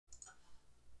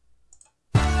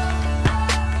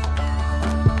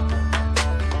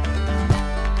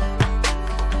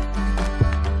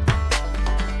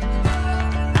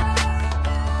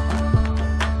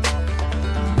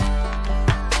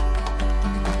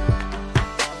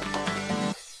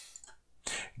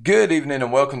Good evening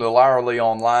and welcome to Lourly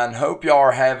Online. Hope y'all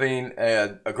are having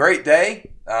a great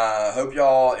day. Hope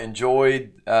y'all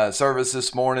enjoyed service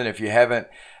this morning. If you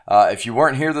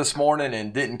weren't here this morning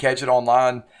and didn't catch it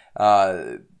online,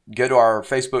 go to our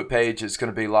Facebook page. It's going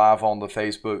to be live on the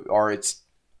Facebook, or it's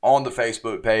on the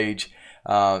Facebook page.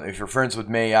 If you're friends with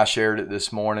me, I shared it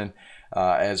this morning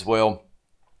as well.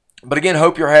 But again,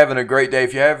 hope you're having a great day.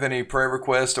 If you have any prayer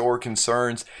requests or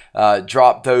concerns,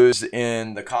 drop those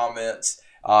in the comments.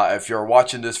 If you're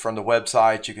watching this from the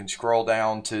website, you can scroll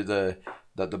down to the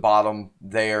bottom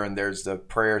there, and there's the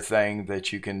prayer thing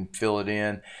that you can fill it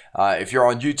in. If you're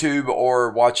on YouTube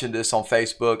or watching this on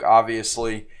Facebook,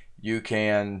 obviously you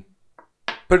can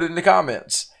put it in the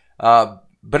comments.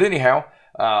 But anyhow,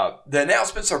 the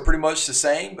announcements are pretty much the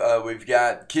same. We've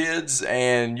got kids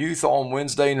and youth on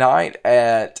Wednesday night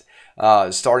at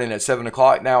starting at 7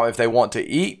 o'clock. Now, if they want to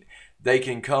eat, they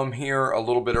can come here a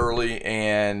little bit early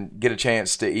and get a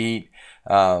chance to eat.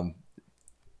 But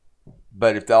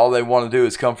if all they want to do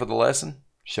is come for the lesson,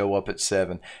 show up at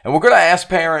 7. And we're going to ask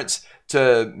parents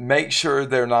to make sure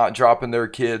they're not dropping their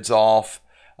kids off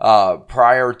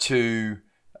prior to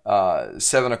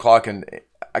 7 o'clock. And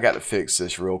I got to fix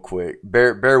this real quick.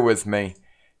 Bear with me,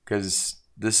 because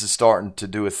this is starting to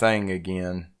do a thing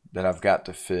again that I've got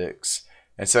to fix.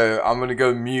 And so I'm going to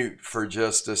go mute for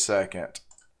just a second.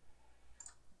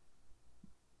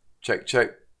 Check, check,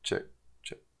 check,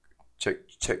 check, check,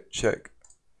 check, check.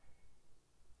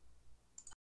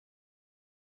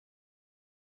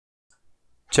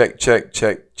 Check, check,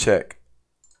 check, check.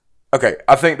 Okay,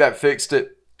 I think that fixed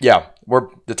it. Yeah,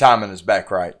 the timing is back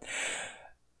right.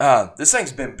 This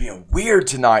thing's been being weird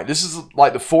tonight. This is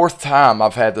like the 4th time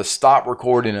I've had to stop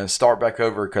recording and start back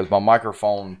over because my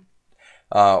microphone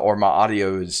or my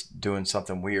audio is doing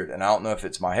something weird. And I don't know if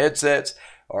it's my headsets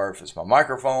or if it's my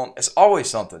microphone. It's always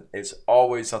something. It's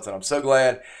always something. I'm so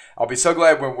glad. I'll be so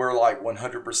glad when we're like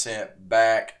 100%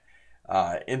 back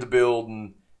in the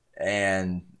building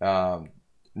and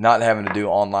not having to do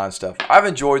online stuff. I've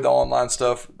enjoyed the online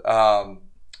stuff.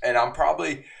 And I'm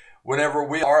probably, whenever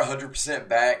we are 100%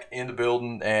 back in the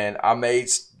building, and I may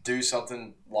do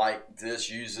something like this,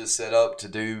 use this setup to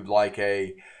do like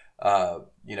a,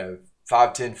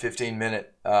 5, 10, 15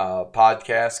 minute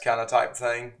podcast kind of type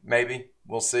thing, maybe.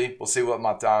 We'll see. We'll see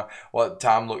what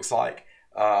time looks like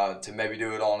to maybe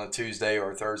do it on a Tuesday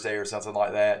or a Thursday or something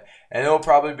like that. And it'll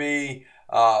probably be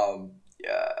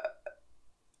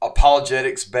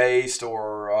apologetics based,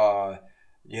 or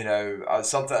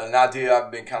something. An idea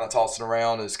I've been kind of tossing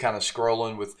around is kind of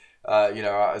scrolling with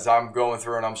as I'm going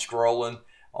through and I'm scrolling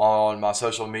on my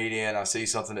social media and I see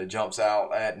something that jumps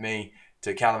out at me,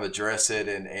 to kind of address it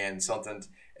and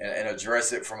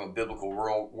address it from a biblical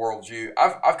worldview.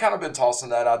 I've kind of been tossing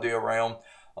that idea around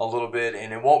a little bit,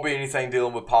 and it won't be anything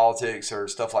dealing with politics or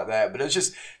stuff like that, but it's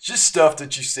just stuff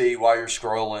that you see while you're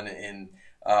scrolling, and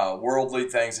worldly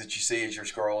things that you see as you're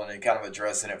scrolling, and kind of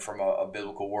addressing it from a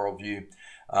biblical worldview.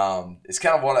 It's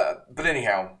kind of but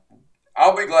anyhow,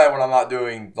 I'll be glad when I'm not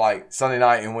doing like Sunday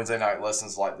night and Wednesday night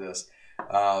lessons like this.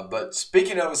 But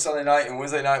speaking of a Sunday night and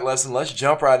Wednesday night lesson, let's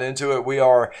jump right into it. We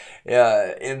are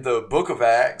in the book of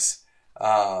Acts,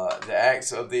 the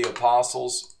Acts of the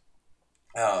Apostles.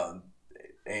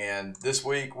 And this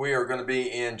week we are going to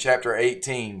be in chapter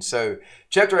 18. So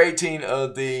chapter 18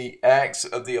 of the Acts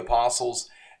of the Apostles.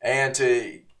 And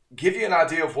to give you an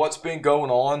idea of what's been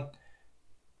going on,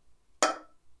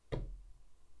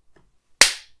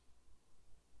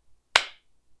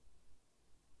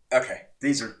 okay,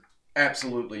 these are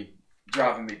absolutely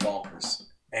driving me bonkers,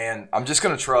 and I'm just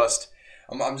gonna trust.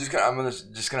 I'm just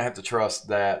gonna have to trust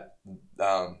that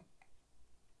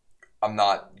I'm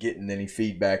not getting any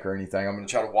feedback or anything. I'm gonna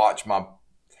try to watch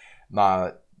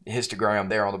my histogram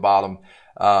there on the bottom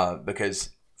because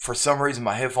for some reason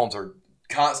my headphones are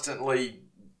constantly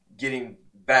getting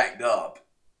backed up.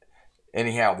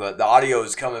 Anyhow, the audio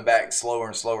is coming back slower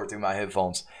and slower through my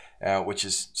headphones. Which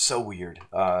is so weird.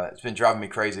 It's been driving me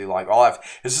crazy.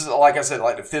 This is, like I said,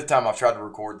 like the 5th time I've tried to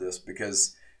record this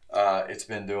because it's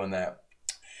been doing that.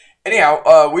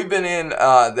 Anyhow, we've been in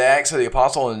the Acts of the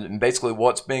Apostle, and basically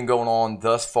what's been going on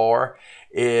thus far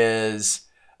is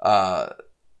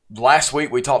last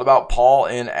week we talked about Paul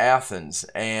in Athens,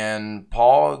 and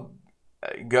Paul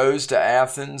goes to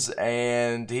Athens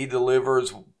and he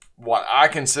delivers what I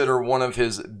consider one of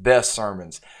his best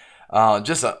sermons.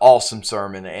 Just an awesome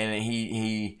sermon, and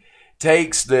he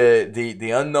takes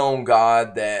the unknown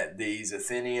God that these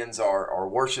Athenians are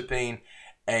worshiping,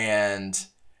 and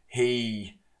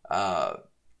he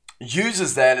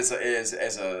uses that as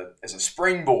a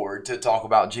springboard to talk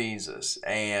about Jesus.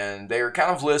 And they're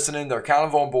kind of listening. They're kind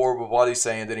of on board with what he's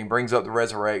saying. Then he brings up the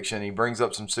resurrection. He brings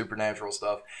up some supernatural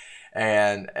stuff.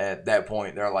 And at that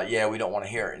point, they're like, yeah, we don't want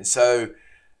to hear it. And so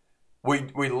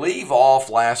we leave off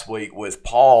last week with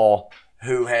Paul,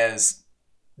 who has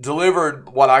delivered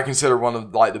what I consider one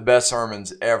of like the best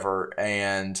sermons ever,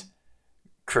 and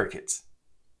crickets.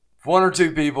 One or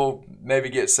two people maybe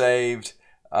get saved,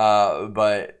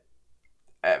 but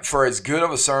for as good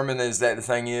of a sermon as that the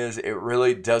thing is, it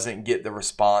really doesn't get the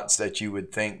response that you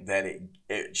would think that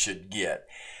it should get.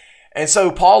 And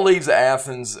so Paul leaves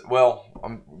Athens. Well,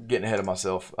 I'm getting ahead of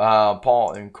myself.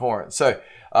 Paul in Corinth. So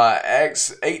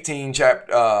Acts 18,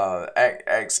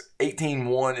 Acts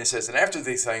 18:1, it says, and after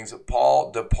these things,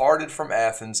 Paul departed from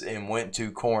Athens and went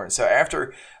to Corinth. So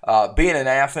after being in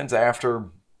Athens, after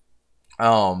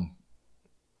what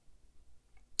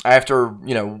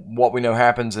we know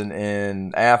happens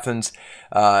in Athens,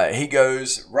 he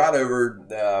goes right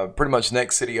over, pretty much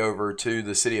next city over to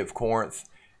the city of Corinth,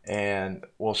 and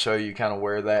we'll show you kind of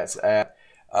where that's at.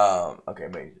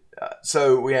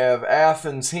 So we have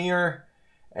Athens here,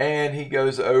 and he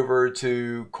goes over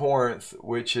to Corinth,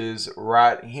 which is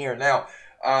right here. Now,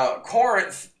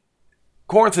 Corinth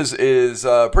is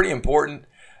pretty important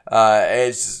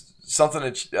as something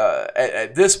that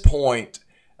at this point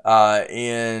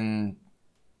in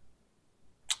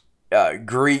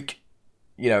Greek,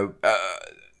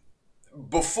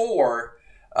 before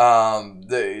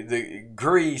the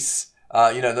Greece.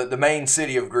 The main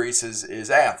city of Greece is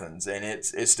Athens, and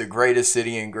it's the greatest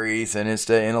city in Greece, and it's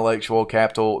the intellectual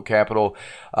capital.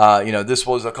 This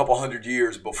was a couple hundred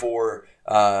years before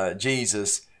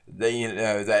Jesus.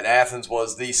 That Athens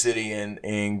was the city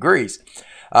in Greece.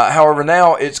 However,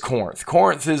 now it's Corinth.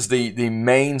 Corinth is the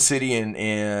main city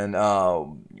in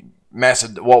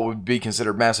what would be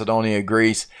considered Macedonia,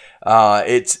 Greece.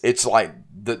 It's like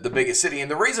the biggest city, and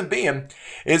the reason being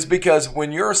is because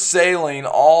when you're sailing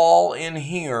all in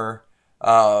here,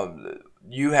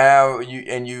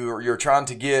 you're trying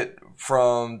to get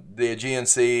from the Aegean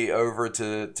Sea over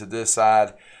to this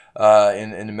side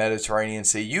in the Mediterranean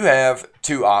Sea. You have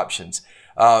two options.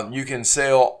 You can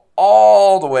sail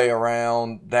all the way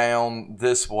around down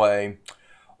this way,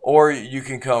 or you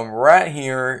can come right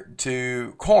here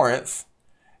to Corinth.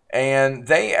 And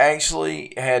they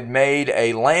actually had made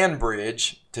a land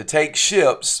bridge to take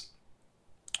ships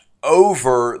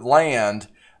over land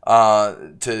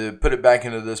to put it back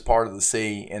into this part of the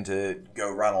sea and to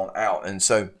go right on out. And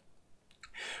so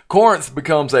Corinth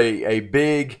becomes a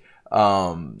big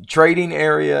trading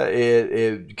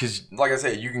area. Because, like I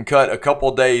said, you can cut a couple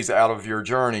of days out of your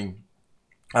journey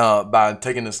by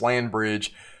taking this land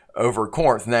bridge over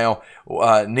Corinth. Now,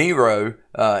 Nero,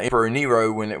 Emperor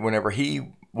Nero, whenever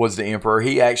he was the emperor,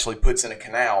 he actually puts in a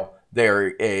canal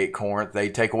there at Corinth. They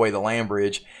take away the land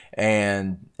bridge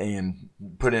and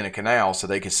put in a canal so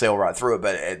they could sail right through it.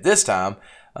 But at this time,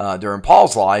 during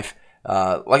Paul's life,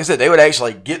 like I said, they would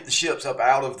actually get the ships up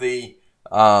out of the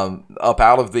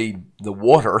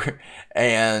water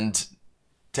and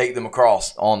take them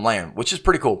across on land, which is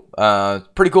pretty cool.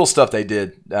 Pretty cool stuff they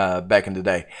did back in the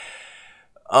day.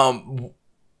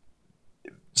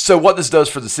 So what this does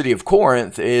for the city of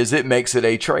Corinth is it makes it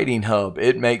a trading hub.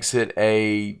 It makes it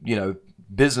a,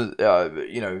 business,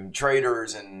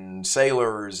 traders and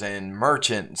sailors and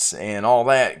merchants and all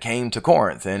that came to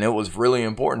Corinth, and it was really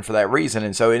important for that reason.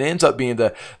 And so it ends up being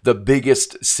the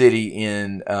biggest city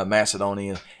in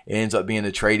Macedonia. It ends up being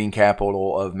the trading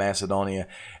capital of Macedonia.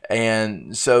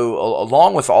 And so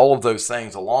along with all of those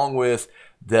things, along with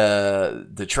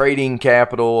the trading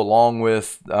capital, along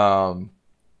with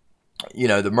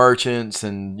the merchants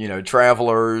and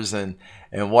travelers and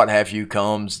what have you,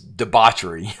 comes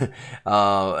debauchery.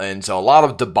 And so a lot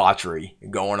of debauchery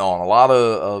going on, a lot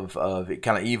of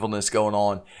kind of evilness going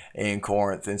on in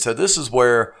Corinth. And so this is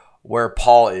where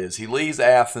Paul is. He leaves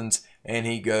Athens and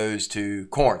he goes to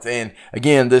Corinth. And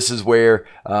again, this is where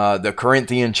the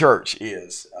Corinthian church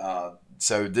is.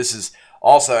 So this is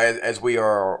also, as we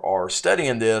are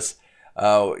studying this,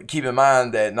 keep in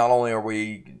mind that not only are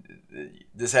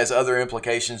this has other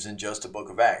implications than just the book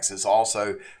of Acts. It's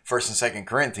also 1st and 2nd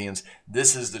Corinthians.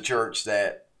 This is the church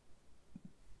that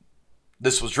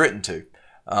this was written to.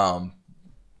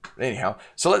 Anyhow,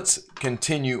 so let's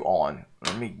continue on.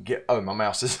 Let me get... Oh, my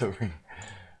mouse is over here.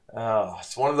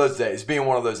 It's one of those days, being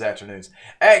one of those afternoons.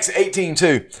 Acts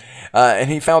 18:2. And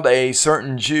he found a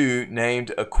certain Jew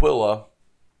named Aquila,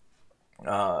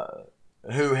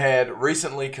 who had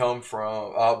recently come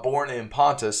from, born in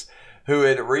Pontus, who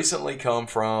had recently come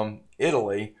from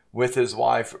Italy with his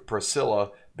wife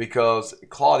Priscilla, because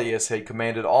Claudius had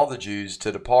commanded all the Jews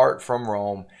to depart from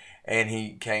Rome, and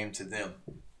he came to them.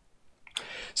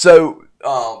 So,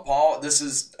 Paul, this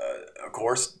is, of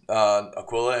course,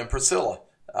 Aquila and Priscilla,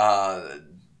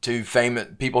 two famous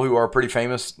people who are pretty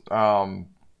famous.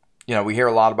 We hear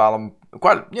a lot about them,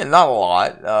 not a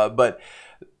lot, but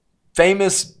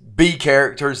famous B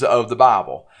characters of the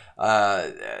Bible.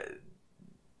 And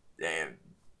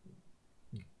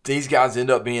these guys end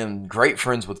up being great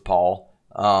friends with Paul.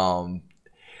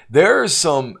 There's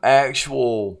some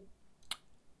actual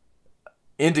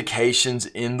indications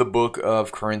in the book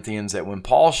of Corinthians that when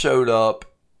Paul showed up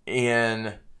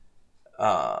in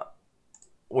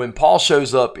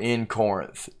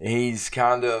Corinth, he's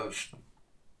kind of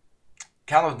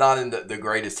not in the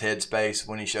greatest headspace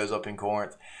when he shows up in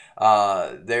Corinth.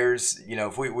 There's,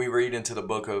 if we read into the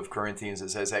book of Corinthians, it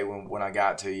says, hey, when I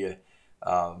got to you,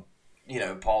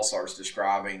 Paul starts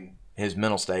describing his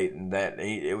mental state, and that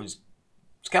it's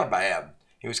kind of bad.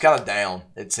 He was kind of down,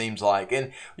 it seems like.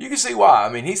 And you can see why. I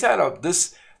mean, he's had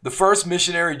the first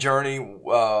missionary journey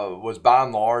was by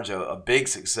and large a big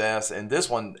success. And this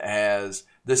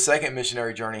second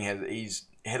missionary journey he's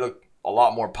hit a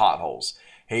lot more potholes.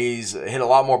 He's hit a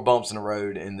lot more bumps in the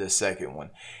road in this second one.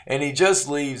 And he just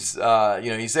leaves,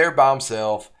 he's there by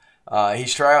himself. At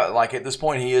this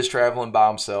point, he is traveling by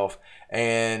himself.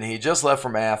 And he just left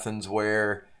from Athens,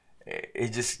 where he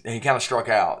kind of struck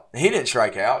out. He didn't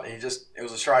strike out. It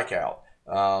was a strikeout.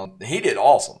 He did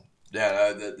awesome.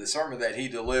 Yeah, the sermon that he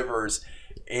delivers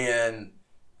in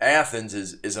Athens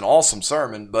is an awesome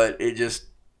sermon, but it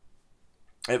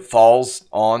falls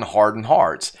on hardened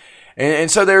hearts.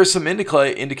 And so there's some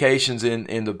indications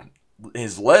in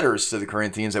his letters to the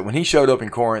Corinthians that when he showed up in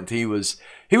Corinth, he was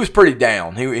pretty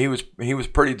down. He was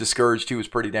pretty discouraged. He was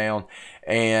pretty down,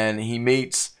 and he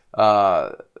meets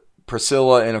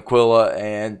Priscilla and Aquila,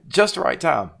 and just the right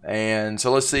time. And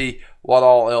so let's see what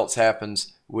all else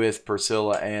happens with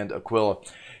Priscilla and Aquila. It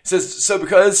says, so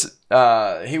because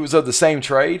he was of the same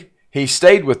trade, he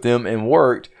stayed with them and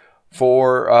worked,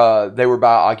 for they were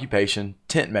by occupation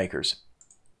tent makers.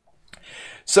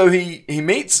 So he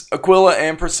meets Aquila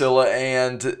and Priscilla,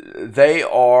 and they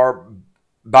are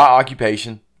by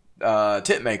occupation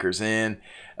tent makers. And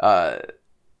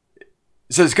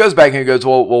so this goes back and it goes,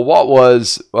 well, what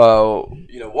was what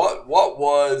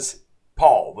was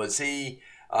Paul? Was he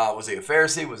a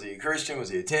Pharisee? Was he a Christian? Was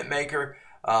he a tent maker?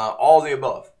 All of the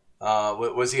above.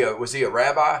 Was he a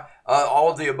rabbi?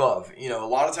 All of the above. A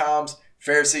lot of times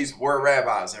Pharisees were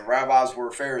rabbis and rabbis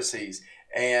were Pharisees,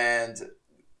 and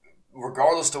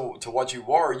regardless to what you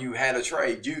were, you had a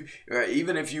trade.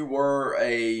 Even if you were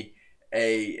a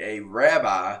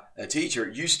rabbi, a teacher,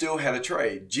 you still had a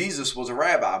trade. Jesus was a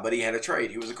rabbi, but he had a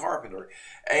trade. He was a carpenter.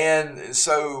 And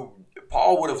so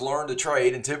Paul would have learned a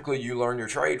trade, and typically you learn your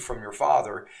trade from your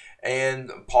father. And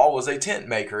Paul was a tent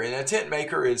maker. And a tent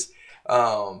maker is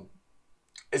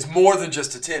more than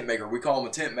just a tent maker. We call him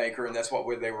a tent maker, and that's what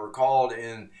they were called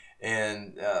in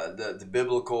the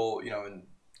biblical,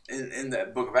 in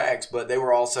that book of Acts. But they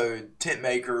were also tent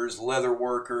makers, leather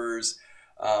workers,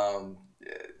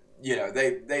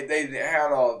 they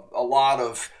had a lot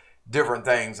of different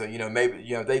things.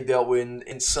 They dealt with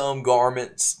in some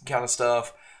garments kind of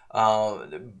stuff,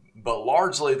 but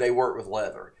largely they worked with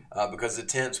leather because the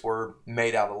tents were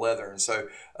made out of leather. And so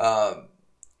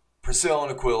Priscilla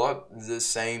and Aquila, the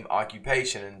same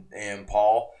occupation, and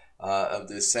Paul of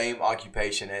the same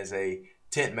occupation as a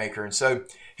tent maker. And so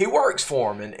he works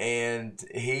for him, and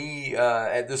he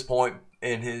at this point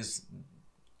in his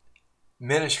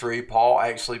ministry, Paul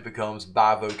actually becomes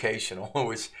bivocational,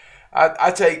 which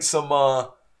I take some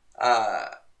I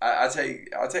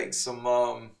take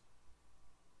some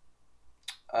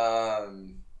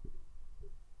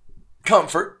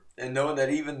comfort in knowing that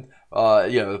even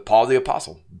Paul the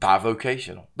Apostle,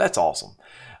 bivocational. That's awesome.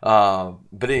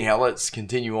 But anyhow, let's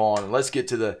continue on and let's get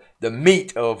to the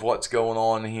meat of what's going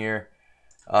on here.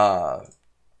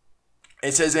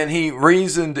 It says, and he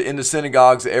reasoned in the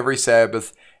synagogues every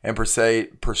Sabbath and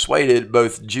persuaded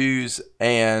both Jews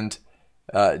and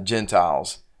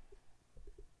Gentiles,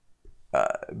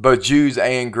 both Jews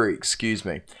and Greeks, excuse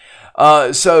me.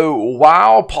 So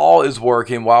while Paul is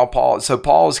working,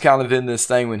 Paul is kind of in this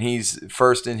thing when he's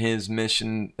first in his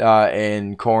mission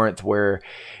in Corinth, where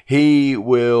he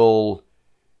will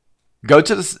go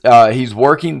to he's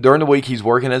working during the week. He's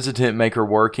working as a tent maker,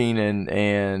 working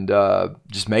and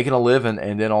just making a living.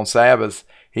 And then on Sabbath,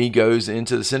 he goes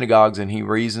into the synagogues and he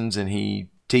reasons and he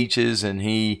teaches and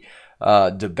he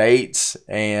debates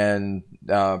and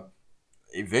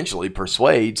eventually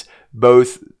persuades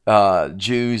both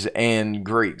Jews and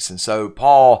Greeks. And so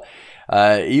Paul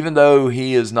even though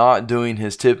he is not doing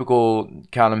his typical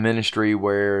kind of ministry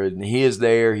where he is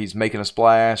there, he's making a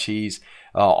splash, he's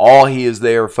all he is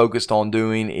there focused on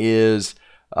doing is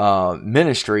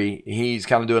ministry. He's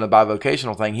kind of doing a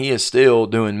bivocational thing. He is still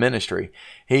doing ministry.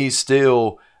 He's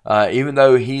still, even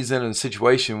though he's in a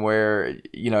situation where,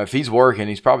 if he's working,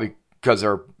 he's probably because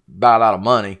they're about out of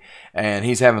money and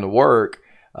he's having to work,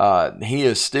 he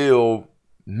is still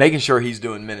making sure he's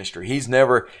doing ministry. He is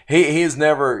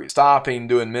never stopping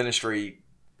doing ministry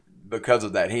because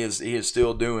of that. He is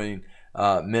still doing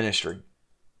ministry.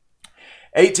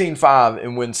 18:5,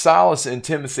 and when Silas and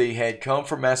Timothy had come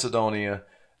from Macedonia,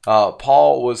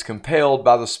 Paul was compelled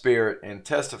by the Spirit and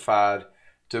testified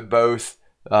to the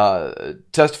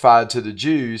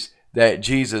Jews that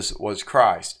Jesus was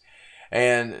Christ.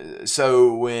 And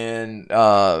so when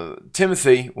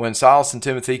Silas and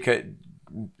Timothy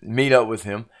meet up with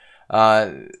him,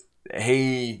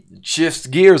 he shifts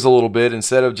gears a little bit.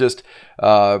 Instead of just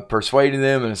persuading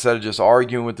them and instead of just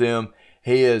arguing with them,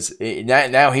 he is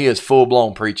full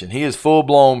blown preaching. He is full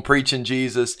blown preaching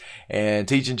Jesus and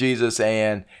teaching Jesus,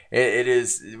 and it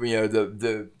is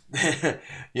the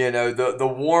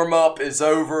the warm up is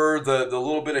over. The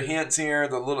little bit of hints here,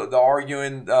 the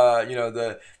arguing,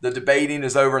 the debating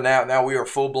is over. Now we are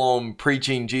full blown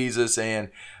preaching Jesus and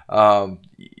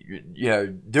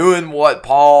doing what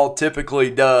Paul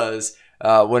typically does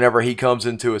whenever he comes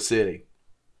into a city.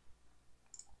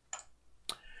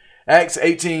 Acts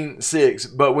 18:6,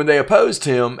 but when they opposed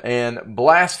him and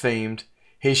blasphemed,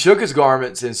 he shook his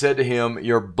garments and said to him,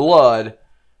 "Your blood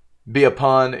be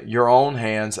upon your own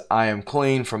hands. I am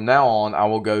clean. From now on, I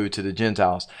will go to the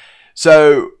Gentiles."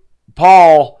 So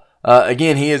Paul,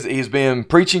 again, he's been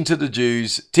preaching to the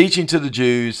Jews, teaching to the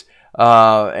Jews,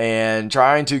 and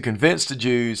trying to convince the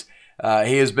Jews.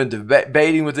 He has been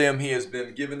debating with them. He has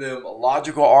been giving them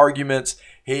logical arguments.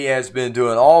 He has been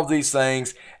doing all of these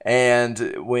things.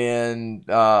 And when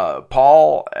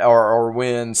Paul or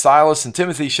when Silas and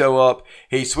Timothy show up,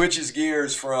 he switches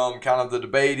gears from kind of the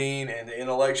debating and the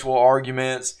intellectual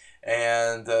arguments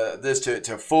and this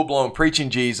to full-blown preaching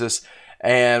Jesus.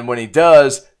 And when he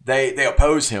does, they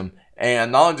oppose him.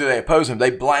 And not only do they oppose him,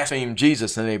 they blaspheme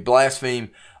Jesus and they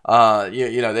blaspheme,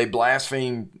 they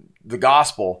blaspheme the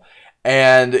gospel.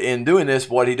 And in doing this,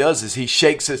 what he does is he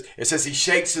shakes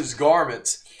his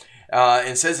garments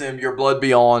and says to him, "Your blood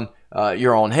be on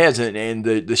your own heads." And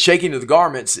the shaking of the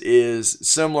garments is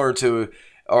similar to,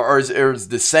 or is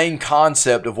the same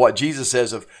concept of what Jesus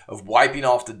says of wiping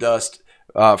off the dust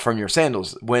from your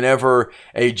sandals. Whenever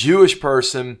a Jewish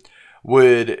person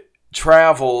would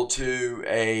travel to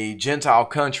a Gentile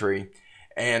country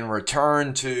and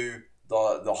return to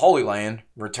the Holy Land,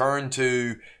 return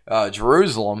to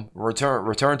Jerusalem,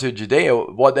 return to Judea,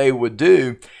 what they would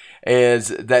do is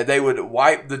that they would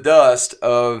wipe the dust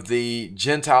of the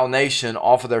Gentile nation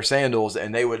off of their sandals,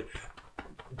 and they would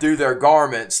do their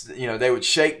garments. They would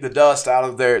shake the dust out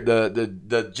of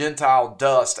the Gentile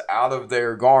dust out of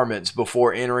their garments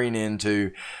before entering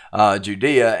into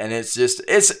Judea. And it's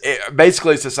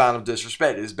basically a sign of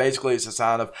disrespect. It's a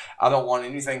sign of, I don't want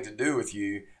anything to do with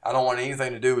you. I don't want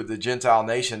anything to do with the Gentile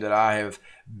nation that I have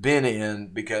been in,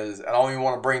 because I don't even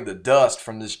want to bring the dust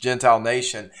from this Gentile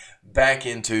nation back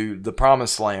into the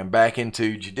promised land, back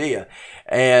into Judea.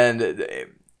 And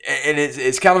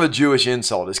it's kind of a Jewish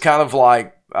insult. It's kind of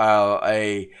like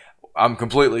I'm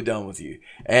completely done with you.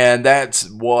 And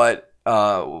that's what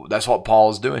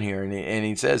Paul's doing here. And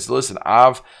he says, listen,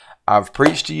 I've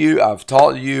preached to you, I've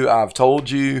taught you, I've told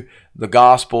you the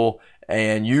gospel,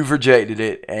 and you've rejected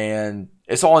it, and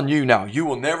it's on you now. You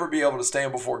will never be able to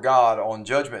stand before God on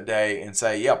Judgment Day and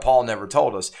say, yeah, Paul never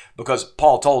told us, because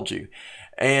Paul told you.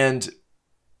 And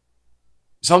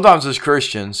sometimes as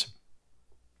Christians,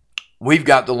 we've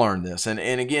got to learn this. And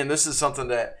again, this is something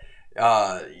that,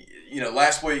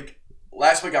 last week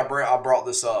I brought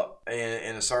this up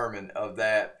in a sermon of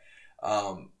that.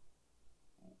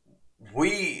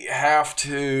 We have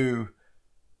to,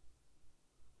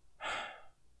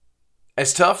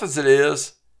 as tough as it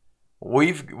is,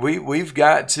 we've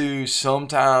got to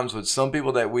sometimes, with some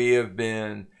people that we have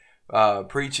been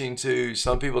preaching to,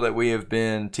 some people that we have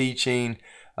been teaching,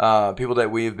 people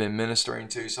that we have been ministering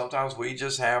to, sometimes we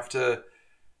just have to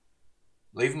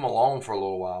leave them alone for a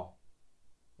little while.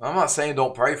 I'm not saying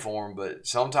don't pray for them, but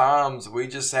sometimes we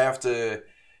just have to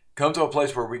come to a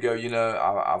place where we go,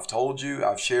 I've told you,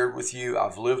 I've shared with you,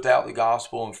 I've lived out the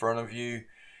gospel in front of you.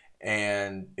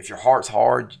 And if your heart's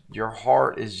hard, your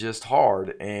heart is just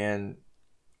hard. And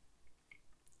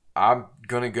I'm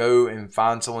going to go and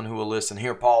find someone who will listen.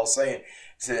 Here Paul is saying,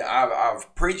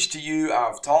 I've preached to you,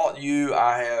 I've taught you,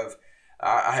 I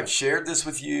have shared this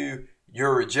with you.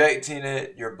 you're rejecting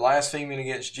it, you're blaspheming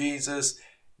against Jesus.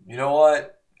 You know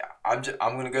what? I'm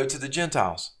going to go to the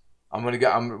Gentiles. I'm going to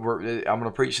go. I'm going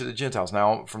to preach to the Gentiles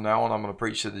now. From now on, I'm going to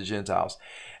preach to the Gentiles.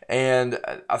 And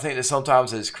I think that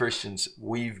sometimes as Christians,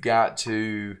 we've got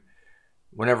to,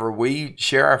 whenever we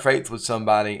share our faith with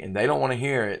somebody and they don't want to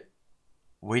hear it,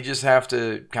 we just have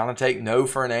to kind of take no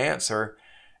for an answer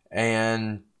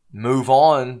and move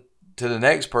on to the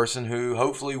next person who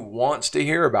hopefully wants to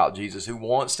hear about Jesus, who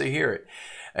wants to hear it.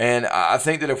 And I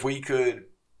think that if we could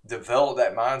develop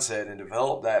that mindset and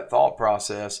develop that thought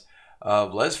process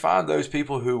of let's find those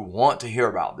people who want to hear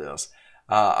about this,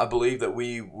 I believe that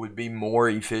we would be more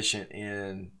efficient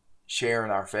in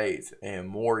sharing our faith and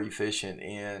more efficient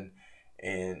in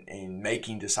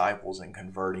making disciples and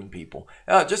converting people,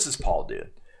 just as Paul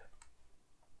did.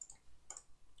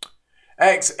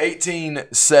 Acts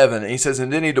 18:7, he says,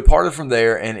 and then he departed from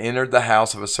there and entered the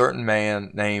house of a certain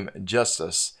man named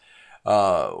Justus,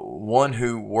 one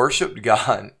who worshiped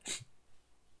God.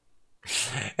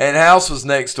 And house was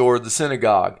next door to the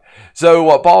synagogue. So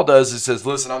what Paul does is says,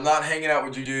 listen, I'm not hanging out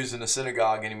with you Jews in the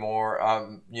synagogue anymore.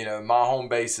 My home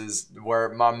base is where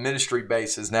my ministry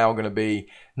base is now going to be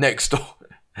next door,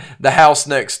 the house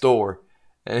next door.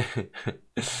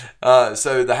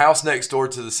 So the house next door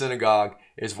to the synagogue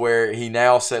is where he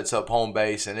now sets up home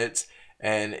base, and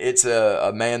it's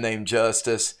a man named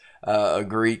Justus, a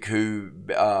Greek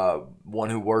one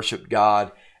who worshiped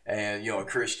God, and a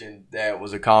Christian that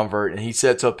was a convert, and he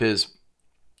sets up his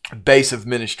base of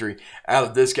ministry out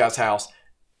of this guy's house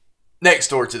next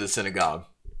door to the synagogue.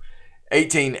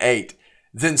 18:8.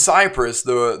 Then Cyprus,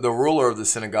 the ruler of the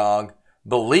synagogue,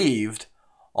 believed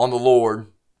on the Lord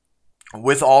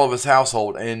with all of his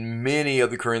household, and many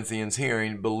of the Corinthians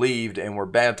hearing believed and were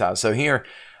baptized. So here,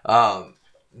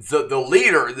 the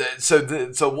leader. So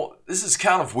this is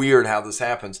kind of weird how this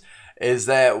happens. Is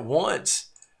that once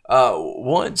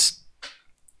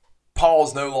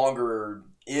Paul's no longer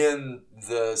in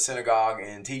the synagogue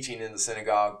and teaching in the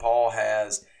synagogue, Paul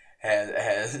has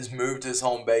moved his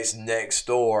home base next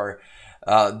door.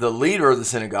 The leader of the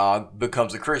synagogue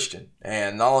becomes a Christian,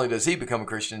 and not only does he become a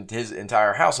Christian, his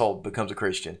entire household becomes a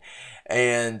Christian.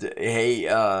 And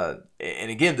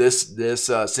and again, this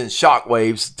sends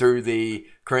shockwaves through the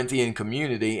Corinthian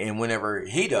community. And whenever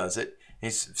he does it,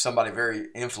 he's somebody very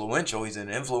influential. He's an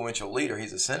influential leader.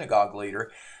 He's a synagogue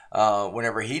leader.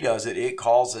 Whenever he does it, it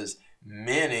causes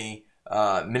many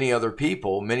other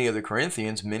people, many other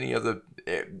Corinthians, many other.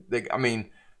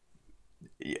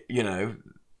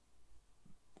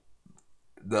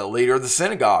 The leader of the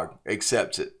synagogue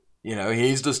accepts it.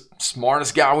 He's the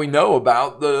smartest guy we know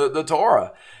about the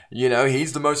Torah.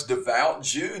 He's the most devout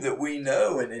Jew that we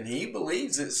know, and he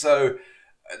believes it. So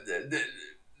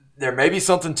there may be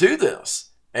something to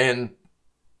this. And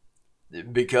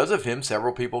because of him,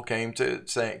 several people came to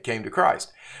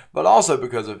Christ. But also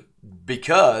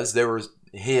because there was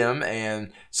him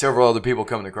and several other people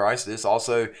coming to Christ, this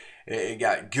also it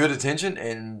got good attention,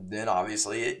 and then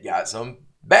obviously it got some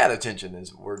bad attention,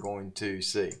 as we're going to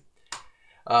see.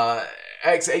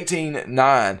 Acts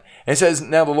 18:9. It says,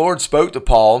 now the Lord spoke to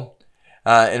Paul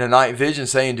in a night vision,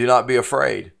 saying, do not be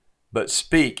afraid, but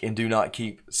speak and do not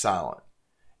keep silent.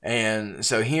 And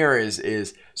so here is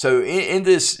in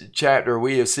this chapter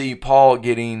we see Paul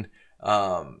getting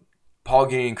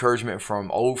encouragement from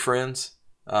old friends,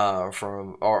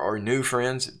 from or new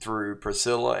friends through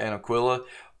Priscilla and Aquila.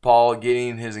 Paul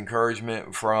getting his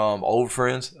encouragement from old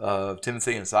friends of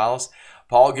Timothy and Silas.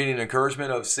 Paul getting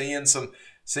encouragement of seeing some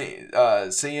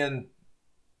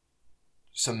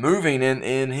moving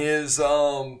in his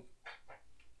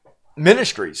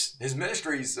ministries. His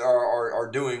ministries are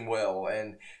doing well,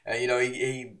 and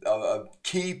a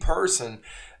key person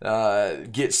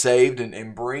gets saved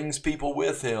and brings people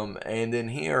with him. And then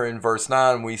here in verse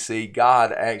 9 we see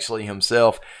God actually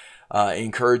himself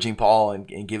encouraging Paul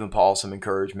and giving Paul some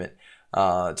encouragement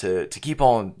to keep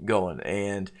on going.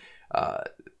 And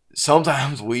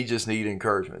sometimes we just need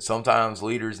encouragement. Sometimes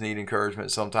leaders need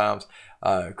encouragement. Sometimes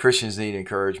Christians need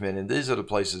encouragement. And these are the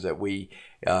places that we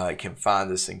can find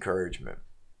this encouragement.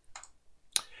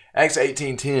 Acts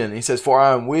 18:10, he says, for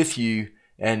I am with you,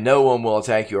 and no one will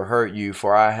attack you or hurt you,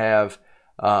 for I have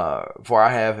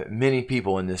many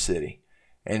people in this city.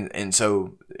 And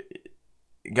so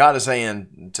God is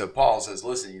saying to Paul, says,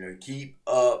 listen, keep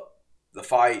up the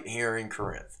fight here in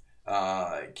Corinth.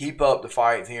 Keep up the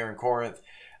fight here in Corinth.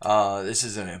 This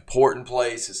is an important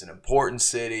place. It's an important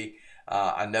city.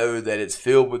 I know that it's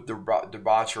filled with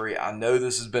debauchery. I know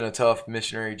this has been a tough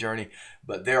missionary journey,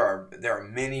 but there are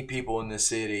many people in this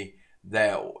city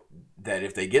that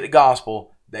if they get the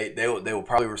gospel, they will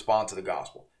probably respond to the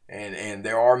gospel. And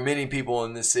there are many people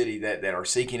in this city that are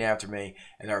seeking after me,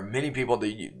 and there are many people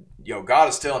that God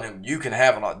is telling him you can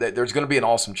have that there's going to be an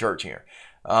awesome church here.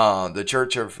 The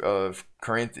church of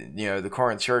Corinth, the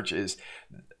Corinth church is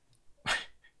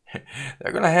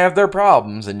they're going to have their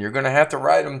problems, and you're going to have to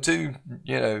write them to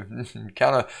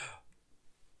kind of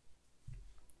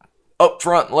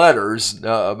upfront letters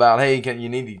about, hey, you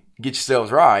need to get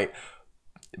yourselves right,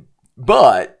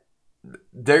 but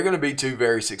they're going to be two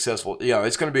very successful.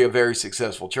 It's going to be a very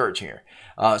successful church here.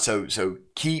 So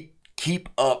keep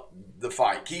up the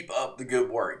fight, keep up the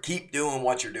good work, keep doing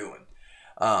what you're doing.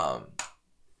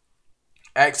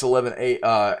 Acts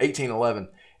 18:11.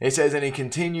 It says, and he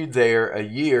continued there a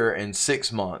year and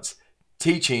 6 months,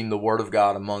 teaching the word of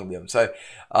God among them. So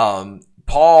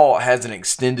Paul has an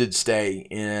extended stay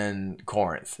in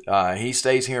Corinth. He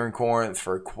stays here in Corinth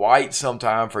for quite some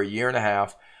time, for a year and a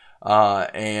half.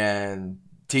 And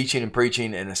teaching and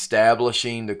preaching and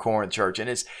establishing the Corinth church, and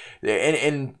it's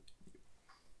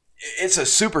a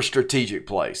super strategic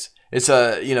place. It's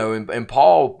and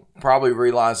Paul probably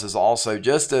realizes also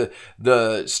just the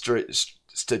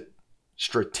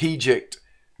strategic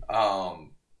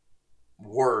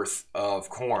worth of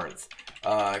Corinth,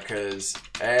 because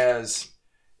as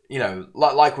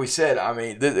like we said, I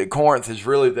mean, the Corinth is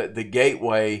really the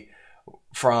gateway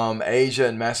from Asia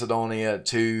and Macedonia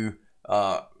to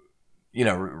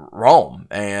Rome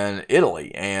and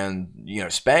Italy and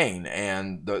Spain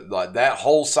and that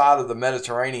whole side of the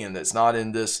Mediterranean that's not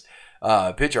in this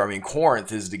picture. I mean,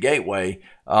 Corinth is the gateway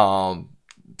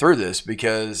through this,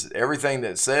 because everything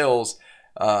that sells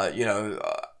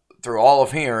through all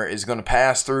of here is going to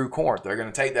pass through Corinth. They're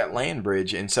going to take that land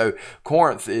bridge, and so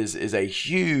Corinth is a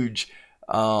huge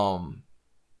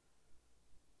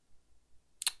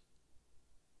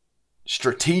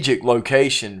strategic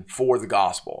location for the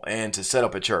gospel and to set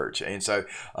up a church. And so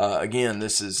again,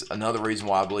 this is another reason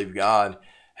why I believe God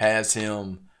has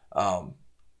him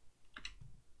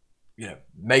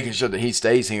making sure that he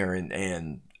stays here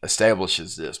and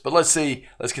establishes this. But let's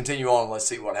continue on. Let's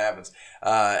see what happens.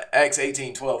 Acts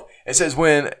 18:12. It says,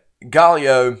 when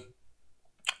Gallio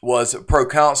was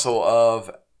proconsul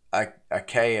of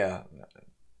Achaia,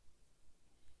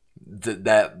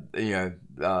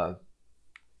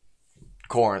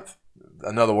 Corinth,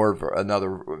 another word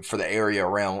for the area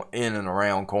in and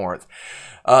around Corinth.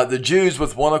 The Jews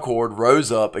with one accord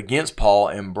rose up against Paul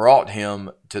and brought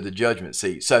him to the judgment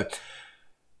seat. So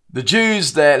the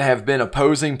Jews that have been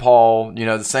opposing Paul,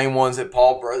 the same ones that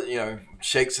Paul,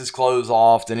 shakes his clothes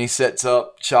off, then he sets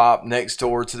up shop next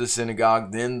door to the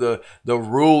synagogue. Then the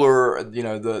ruler,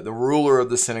 the ruler of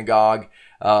the synagogue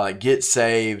gets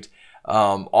saved.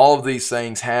 All of these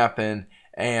things happen,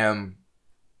 and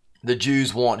the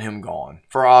Jews want him gone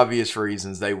for obvious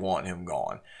reasons. They want him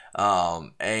gone,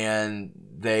 and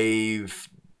they've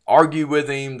argued with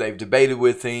him. They've debated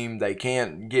with him. They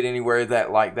can't get anywhere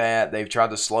like that. They've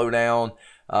tried to slow down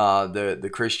the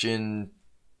Christian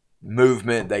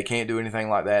movement. They can't do anything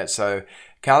like that. So,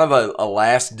 kind of a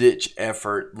last ditch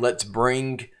effort. Let's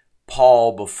bring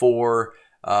Paul before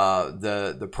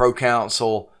the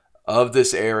proconsul of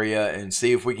this area and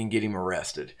see if we can get him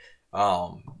arrested.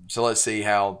 So let's see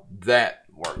how that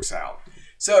works out.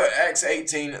 So Acts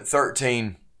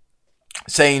 18:13,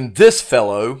 saying, this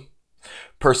fellow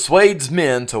persuades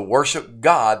men to worship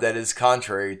God that is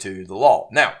contrary to the law.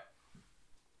 Now,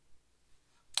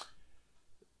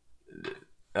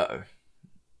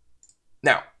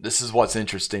 this is what's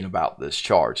interesting about this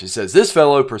charge. It says, this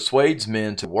fellow persuades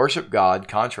men to worship God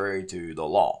contrary to the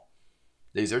law.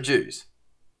 These are Jews.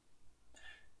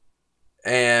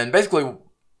 And basically,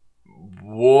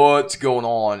 what's going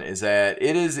on is that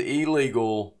it is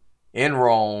illegal in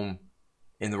Rome,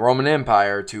 in the Roman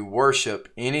Empire, to worship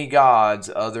any gods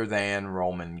other than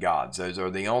Roman gods. Those are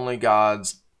the only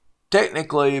gods,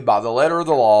 technically, by the letter of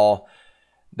the law,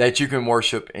 that you can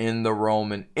worship in the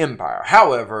Roman Empire.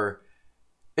 However,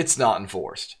 it's not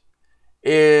enforced.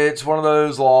 It's one of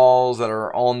those laws that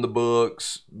are on the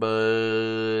books,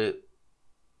 but,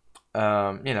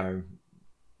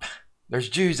 there's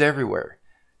Jews everywhere.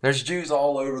 There's Jews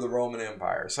all over the Roman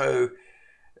Empire. So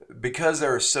because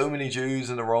there are so many Jews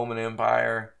in the Roman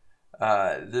Empire,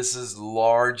 this is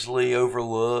largely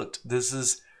overlooked. This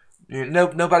is,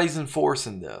 nobody's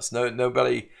enforcing this.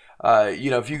 Nobody,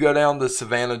 if you go down to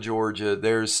Savannah, Georgia,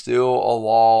 there's still a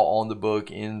law on the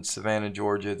book in Savannah,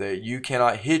 Georgia, that you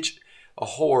cannot hitch a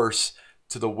horse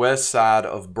to the west side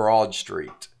of Broad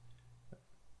Street.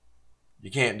 You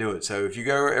can't do it. So if you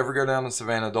ever go down to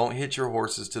Savannah, don't hitch your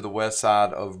horses to the west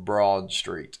side of Broad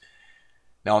Street.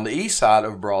 Now, on the east side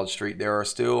of Broad Street, there are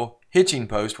still hitching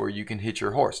posts where you can hitch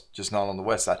your horse, just not on the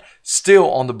west side. Still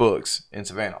on the books in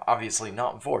Savannah. Obviously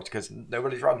not enforced because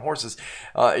nobody's riding horses,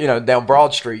 down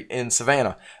Broad Street in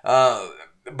Savannah.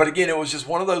 But again, it was just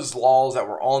one of those laws that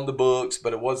were on the books,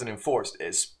 but it wasn't enforced.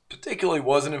 It particularly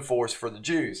wasn't enforced for the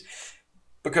Jews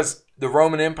because the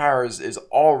Roman Empire is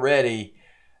already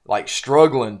like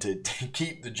struggling to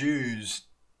keep the Jews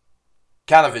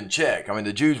kind of in check. I mean,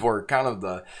 the Jews were kind of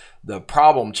the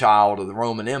problem child of the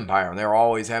Roman Empire, and they were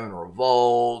always having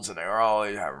revolts, and they were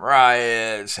always having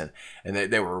riots, and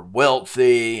they were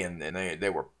wealthy, and they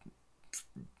were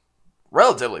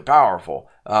relatively powerful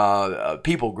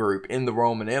people group in the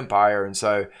Roman Empire, and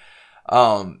so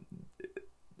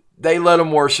they let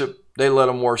them worship. They let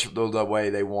them worship the way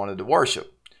they wanted to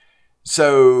worship.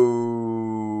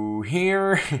 So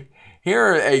here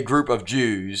are a group of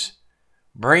Jews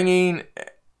bringing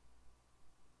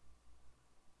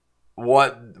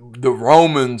what the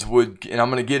Romans would, and I'm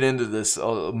going to get into this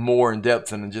more in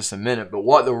depth in just a minute, but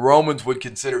what the Romans would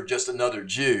consider just another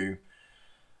Jew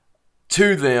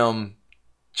to them,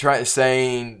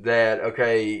 saying that,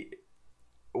 okay,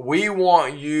 we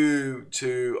want you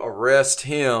to arrest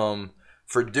him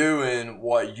for doing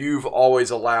what you've always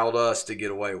allowed us to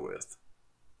get away with.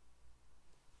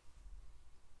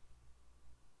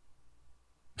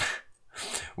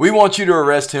 We want you to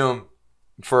arrest him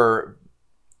for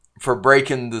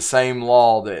breaking the same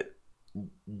law that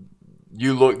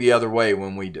you look the other way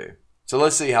when we do. So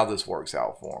let's see how this works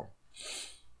out for him.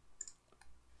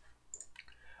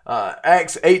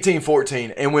 Acts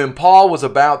 18:14. And when Paul was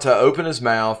about to open his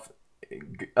mouth,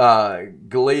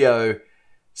 Gallio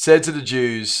said to the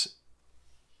Jews,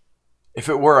 if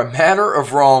it were a matter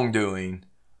of wrongdoing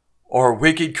or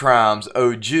wicked crimes,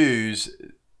 O Jews,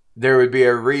 there would be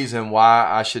a reason why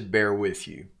I should bear with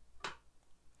you.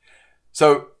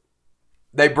 So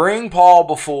they bring Paul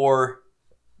before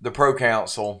the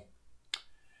proconsul,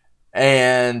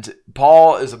 and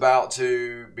Paul is about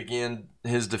to begin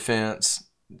his defense.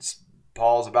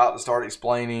 Paul's about to start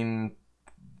explaining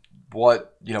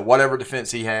whatever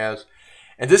defense he has.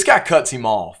 And this guy cuts him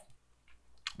off.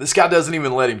 This guy doesn't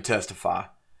even let him testify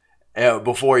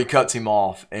before he cuts him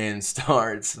off and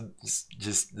starts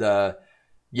just,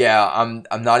 I'm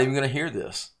not even going to hear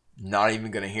this. Not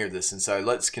even going to hear this. And so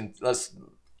let's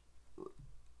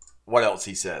what else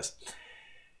he says?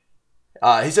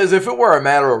 He says, if it were a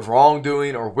matter of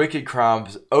wrongdoing or wicked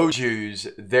crimes, O Jews,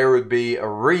 there would be a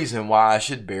reason why I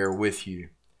should bear with you.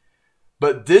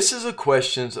 But this is a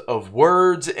question of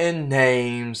words and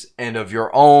names and of your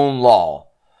own law.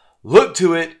 Look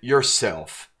to it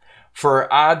yourself,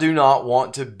 for I do not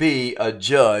want to be a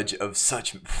judge of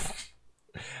such.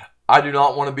 I do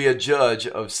not want to be a judge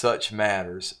of such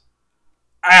matters.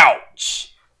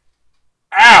 Ouch!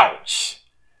 Ouch!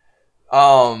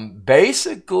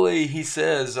 Basically, he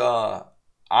says,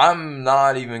 I'm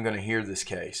not even going to hear this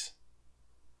case.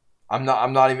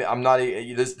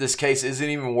 This case isn't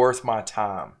even worth my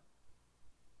time.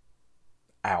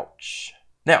 Ouch.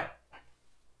 Now,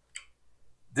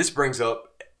 this brings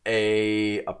up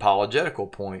a apologetical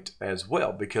point as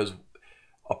well, because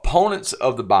opponents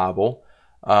of the Bible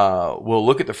will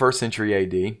look at the 1st century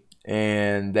AD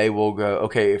and they will go,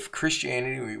 okay, if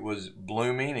Christianity was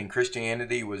blooming and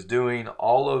Christianity was doing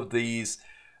all of this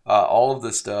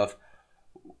stuff,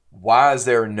 why is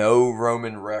there no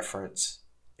Roman reference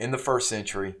in the 1st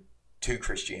century to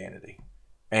Christianity?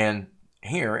 And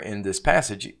here in this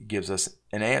passage, it gives us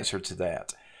an answer to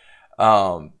that.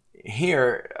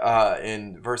 Here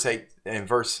in verse 8 and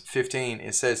verse 15,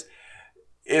 it says,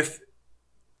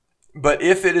 But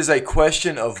if it is a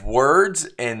question of words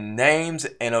and names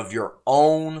and of your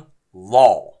own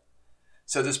law.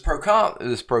 So this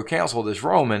proconsul, this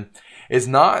Roman, is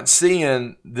not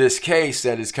seeing this case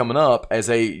that is coming up as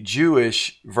a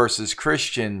Jewish versus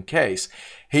Christian case.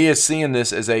 He is seeing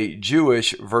this as a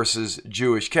Jewish versus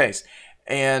Jewish case.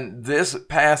 And this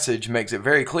passage makes it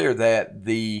very clear that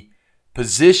the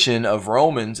position of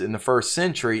Romans in the 1st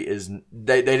century is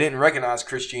they didn't recognize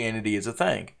Christianity as a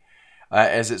thing.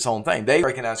 As its own thing. They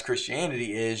recognize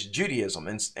Christianity as Judaism.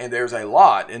 And there's a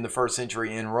lot in the 1st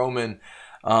century in Roman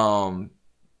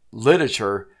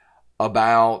literature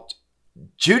about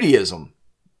Judaism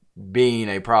being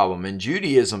a problem, and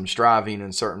Judaism striving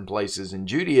in certain places, and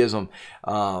Judaism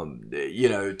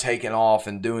taking off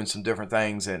and doing some different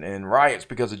things and riots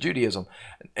because of Judaism.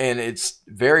 And it's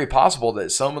very possible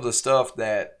that some of the stuff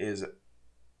that is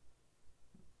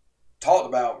talked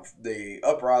about, the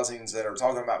uprisings that are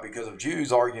talking about because of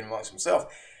Jews arguing amongst themselves,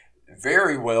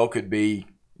 very well could be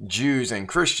Jews and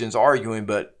Christians arguing,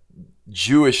 but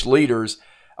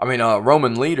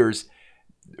Roman leaders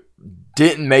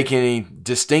didn't make any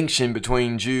distinction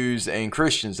between Jews and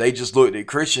Christians. They just looked at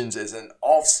Christians as an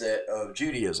offset of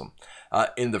Judaism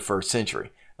in the first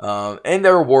century. And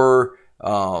there were,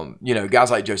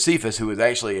 guys like Josephus, who was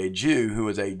actually a Jew, who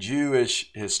was a Jewish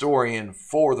historian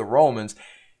for the Romans.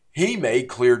 He made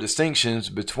clear distinctions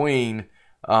between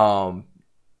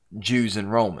Jews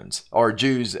and Romans, or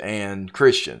Jews and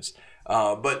Christians.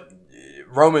 But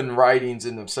Roman writings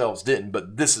in themselves didn't.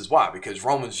 But this is why, because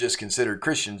Romans just considered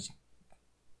Christians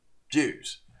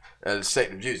Jews, a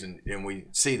sect of Jews, and we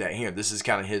see that here. This is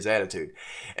kind of his attitude,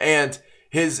 and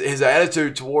his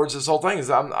attitude towards this whole thing is,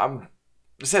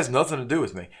 this has nothing to do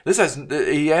with me.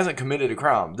 He hasn't committed a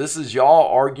crime. This is y'all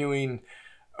arguing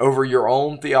over your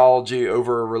own theology,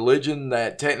 over a religion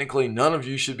that technically none of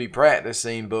you should be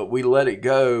practicing, but we let it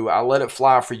go. I let it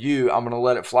fly for you. I'm going to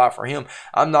let it fly for him.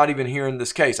 I'm not even hearing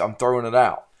this case. I'm throwing it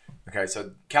out. Okay,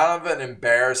 so kind of an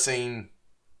embarrassing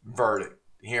verdict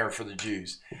here for the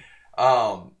Jews.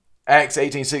 Acts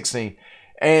 18:16,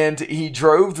 and he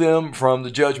drove them from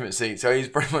the judgment seat. So he's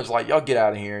pretty much like, y'all get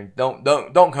out of here and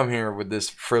don't come here with this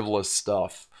frivolous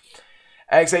stuff.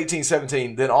 Acts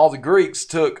 18:17, then all the Greeks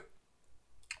took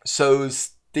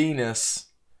Sosthenes,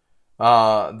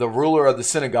 the ruler of the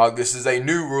synagogue. This is a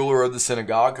new ruler of the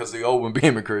synagogue because the old one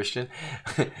became a Christian,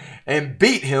 and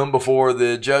beat him before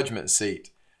the judgment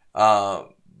seat.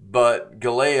 But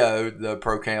Gallio, the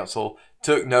proconsul,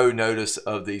 took no notice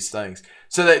of these things.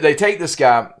 So they take this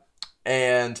guy,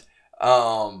 and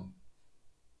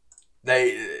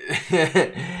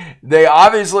they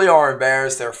obviously are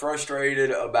embarrassed. They're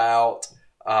frustrated about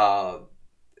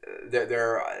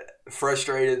they're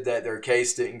frustrated that their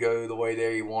case didn't go the way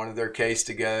they wanted their case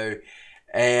to go,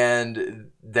 and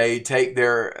they take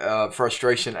their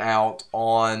frustration out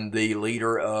on the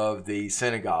leader of the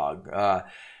synagogue.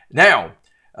 Now,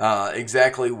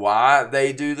 exactly why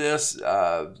they do this,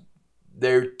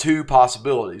 there are two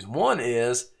possibilities. One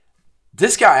is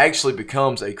this guy actually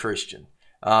becomes a Christian.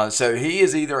 So he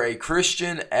is either a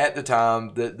Christian at the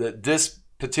time that this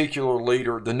particular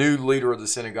leader, the new leader of the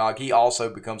synagogue, he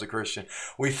also becomes a Christian.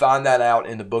 We find that out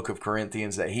in the book of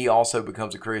Corinthians, that he also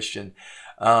becomes a Christian.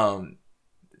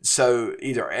 So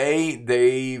either A,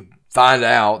 they find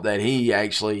out that he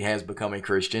actually has become a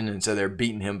Christian, and so they're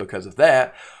beating him because of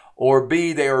that. Or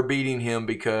B, they are beating him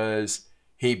because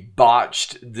he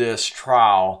botched this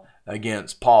trial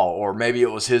against Paul. Or maybe it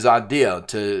was his idea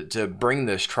to bring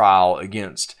this trial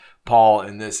against Paul,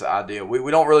 and this idea.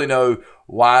 We don't really know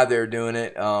why they're doing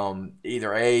it.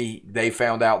 Either A, they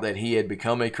found out that he had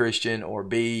become a Christian, or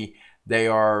B, they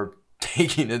are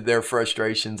taking their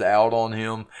frustrations out on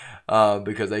him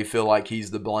because they feel like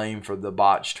he's the blame for the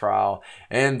botched trial.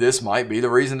 And this might be the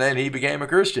reason that he became a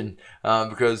Christian,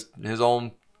 because his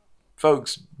own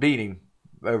folks beat him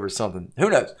over something. Who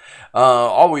knows?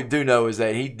 All we do know is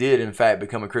that he did, in fact,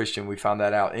 become a Christian. We found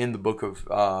that out in the book of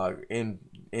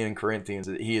in Corinthians,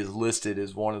 that he is listed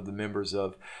as one of the members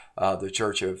of the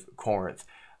Church of Corinth.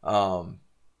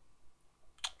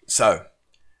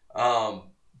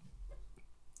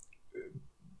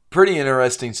 Pretty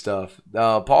interesting stuff.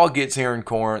 Paul gets here in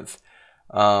Corinth,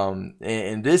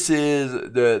 and this is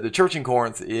the church in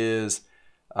Corinth is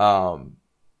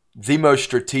the most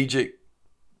strategic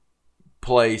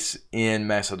place in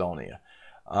Macedonia,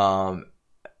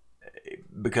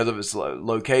 because of its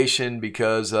location,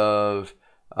 because of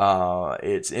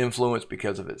its influence,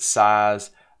 because of its size.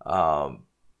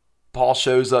 Paul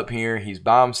shows up here. He's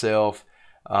by himself.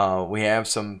 We have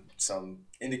some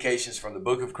indications from the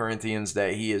book of Corinthians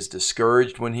that he is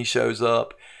discouraged when he shows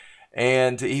up,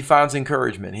 and he finds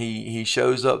encouragement. He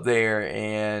shows up there,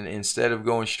 and instead of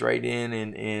going straight in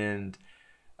and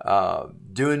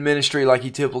doing ministry like he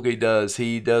typically does,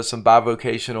 he does some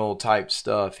bivocational type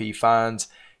stuff. He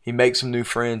makes some new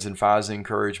friends and finds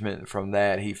encouragement from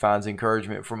that. He finds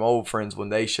encouragement from old friends when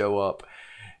they show up.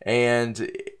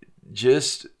 And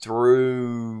just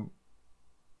through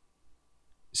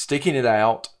sticking it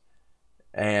out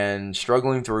and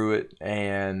struggling through it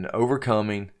and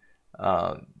overcoming,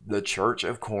 the church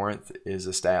of Corinth is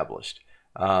established.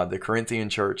 The Corinthian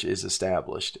church is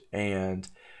established, and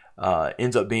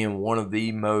ends up being one of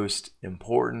the most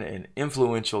important and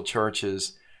influential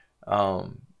churches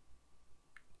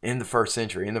in the first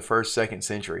century, in the first, second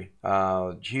century.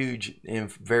 Huge,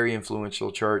 very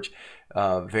influential church,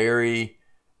 very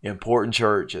important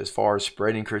church as far as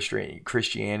spreading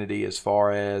Christianity, as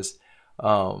far as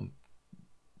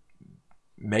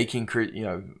making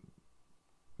Christianity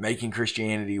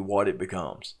what it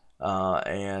becomes.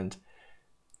 And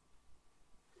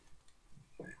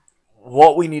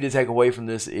what we need to take away from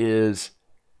this is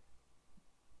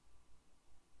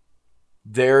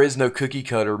there is no cookie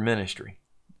cutter ministry.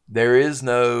 There is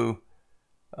no,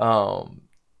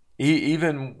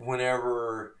 even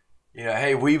whenever,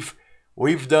 hey, we've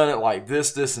done it like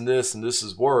this, this, and this, and this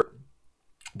has worked.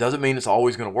 Doesn't mean it's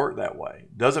always going to work that way.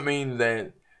 Doesn't mean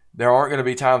that there aren't going to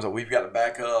be times that we've got to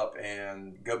back up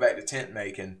and go back to tent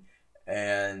making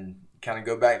and kind of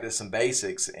go back to some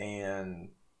basics and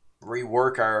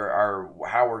rework our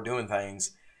how we're doing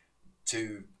things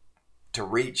to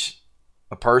reach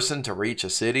a person, to reach a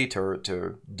city,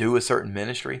 to do a certain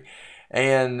ministry.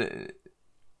 And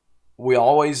we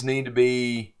always need to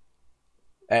be,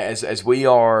 as we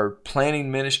are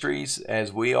planning ministries,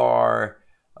 as we are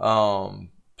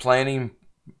planning,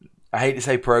 I hate to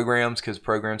say programs because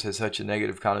programs has such a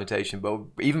negative connotation, but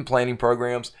even planning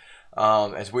programs,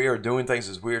 as we are doing things,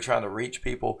 as we are trying to reach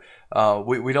people,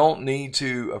 we don't need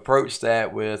to approach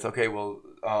that with, okay, well,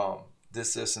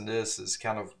 this, and this is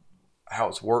kind of how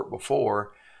it's worked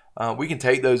before. We can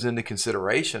take those into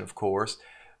consideration, of course,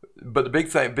 but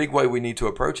the big way we need to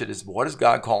approach it is, what is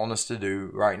God calling us to do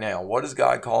right now? What is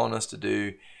God calling us to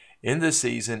do in this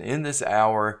season, in this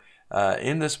hour,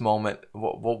 in this moment?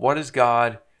 What is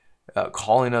God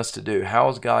calling us to do? How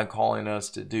is God calling us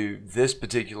to do this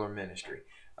particular ministry?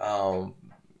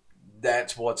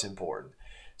 That's what's important.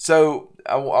 So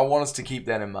I want us to keep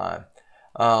that in mind.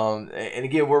 And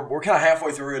again, we're kind of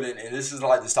halfway through it, and this is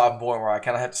like the stopping point where I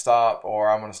kind of have to stop, or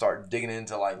I'm going to start digging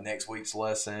into like next week's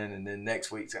lesson, and then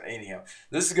next week's, anyhow,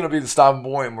 this is going to be the stopping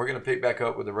point, and we're going to pick back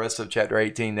up with the rest of chapter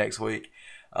 18 next week.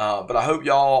 But I hope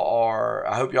y'all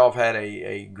have had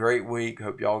a great week.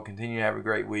 Hope y'all continue to have a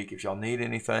great week. If y'all need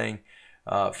anything,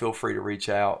 feel free to reach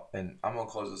out, and I'm going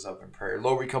to close this up in prayer.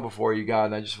 Lord, we come before you, God,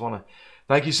 and I just want to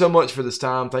thank you so much for this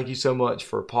time. Thank you so much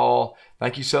for Paul.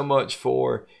 Thank you so much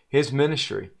for his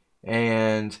ministry.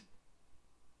 And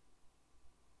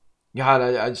God,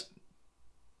 I just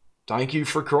thank you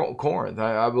for Corinth.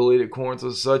 I believe that Corinth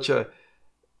was such a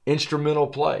instrumental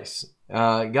place.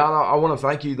 God, I want to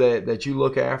thank you that you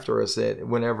look after us, that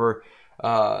whenever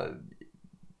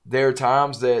there are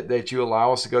times that you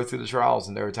allow us to go through the trials,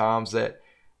 and there are times that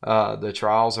the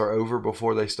trials are over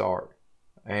before they start.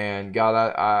 And God,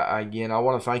 I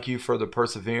want to thank you for the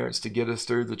perseverance to get us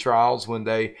through the trials when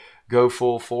they go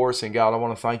full force. And God, I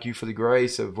want to thank you for the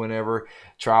grace of whenever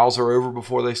trials are over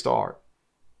before they start.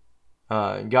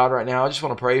 And God, right now, I just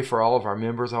want to pray for all of our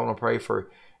members. I want to pray for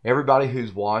everybody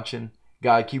who's watching.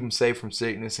 God, keep them safe from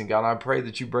sickness. And God, I pray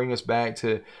that you bring us back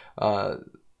to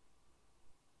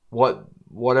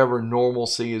whatever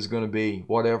normalcy is going to be,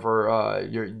 whatever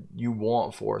you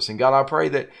want for us. And God, I pray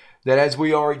that as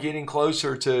we are getting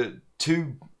closer to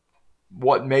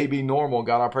what may be normal,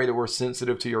 God, I pray that we're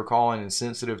sensitive to your calling and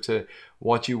sensitive to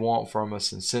what you want from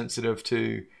us and sensitive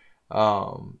to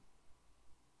the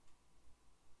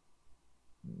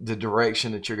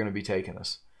direction that you're going to be taking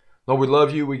us. Lord, we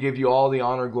love you. We give you all the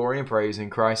honor, glory, and praise in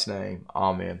Christ's name.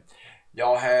 Amen.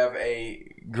 Y'all have a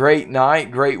great night,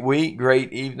 great week,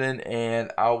 great evening,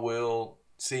 and I will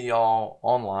see y'all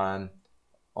online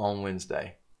on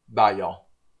Wednesday. Bye, y'all.